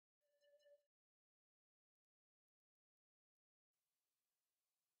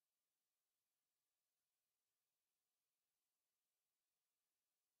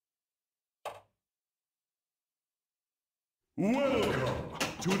Welcome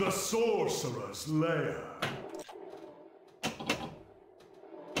to the Sorcerer's Lair.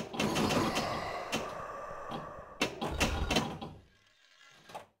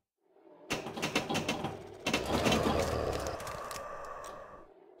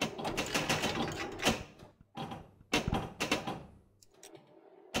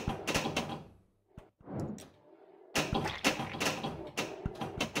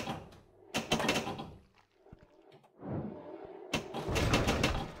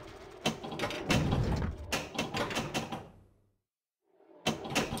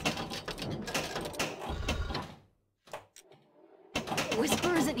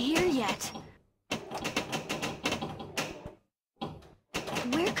 Whisper isn't here yet.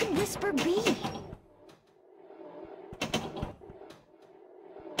 Where could Whisper be?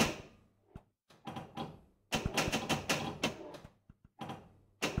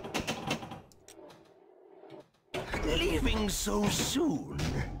 Leaving so soon?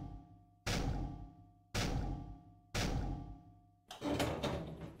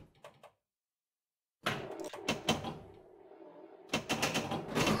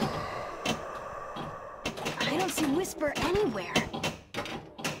 I don't see Whisper anywhere.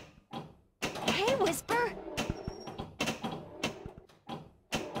 Hey, Whisper!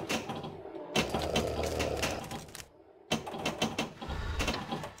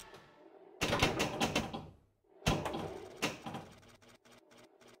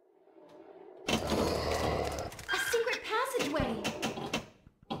 A secret passageway!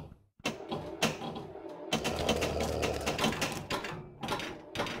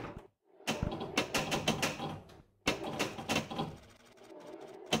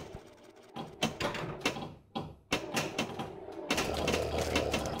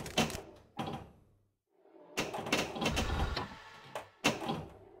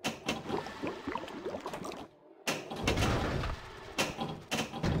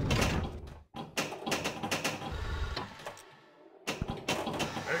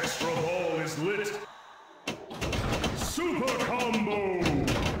 Extra ball is lit. Super combo!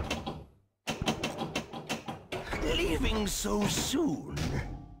 Leaving so soon?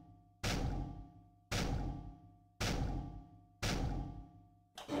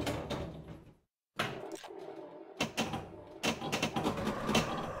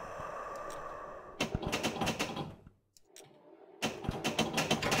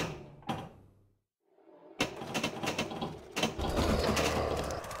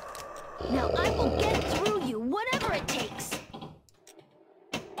 Now I will get through you, whatever it takes!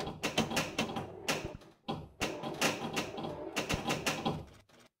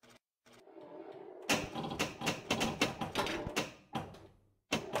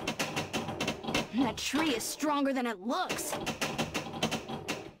 That tree is stronger than it looks.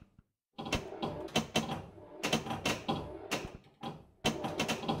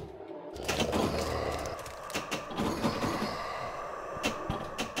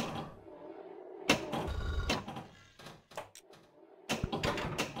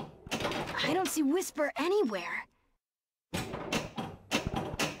 I don't see Whisper anywhere.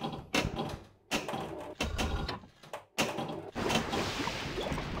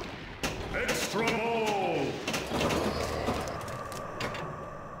 Extra ball!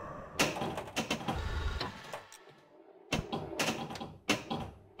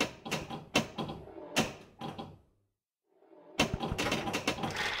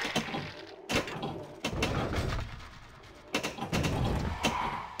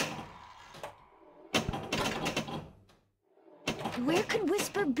 Where could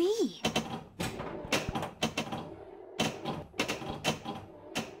Whisper be?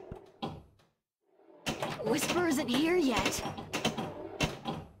 Whisper isn't here yet.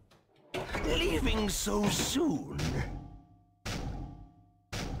 Leaving so soon?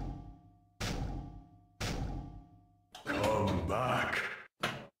 Come back.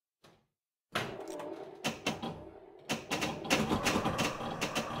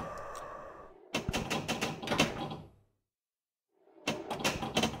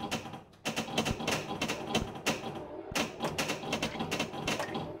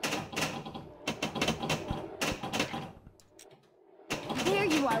 There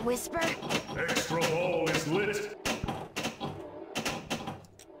you are, Whisper. Extra ball is lit.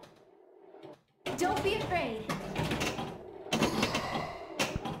 Don't be afraid.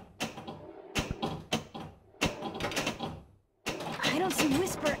 I don't see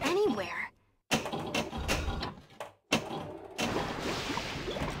Whisper anywhere.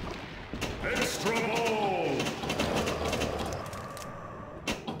 Extra ball!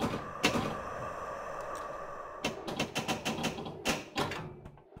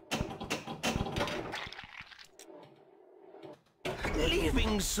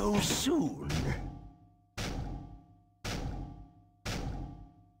 Leaving so soon?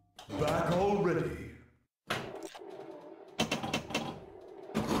 Back already.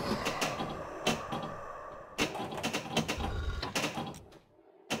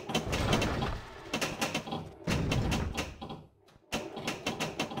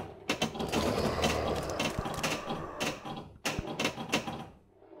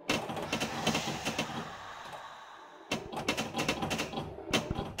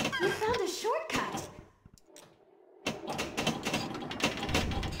 You found a shortcut.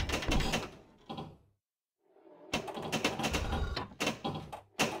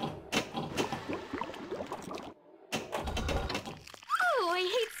 Oh, I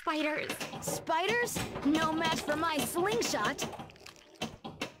hate spiders. Spiders? No match for my slingshot.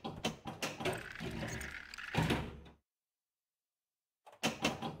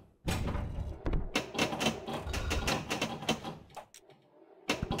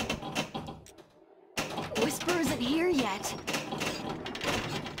 Whisper isn't here yet.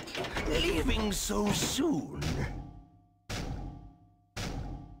 Leaving so soon?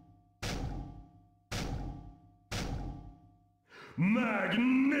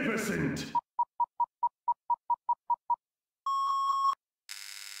 Magnificent!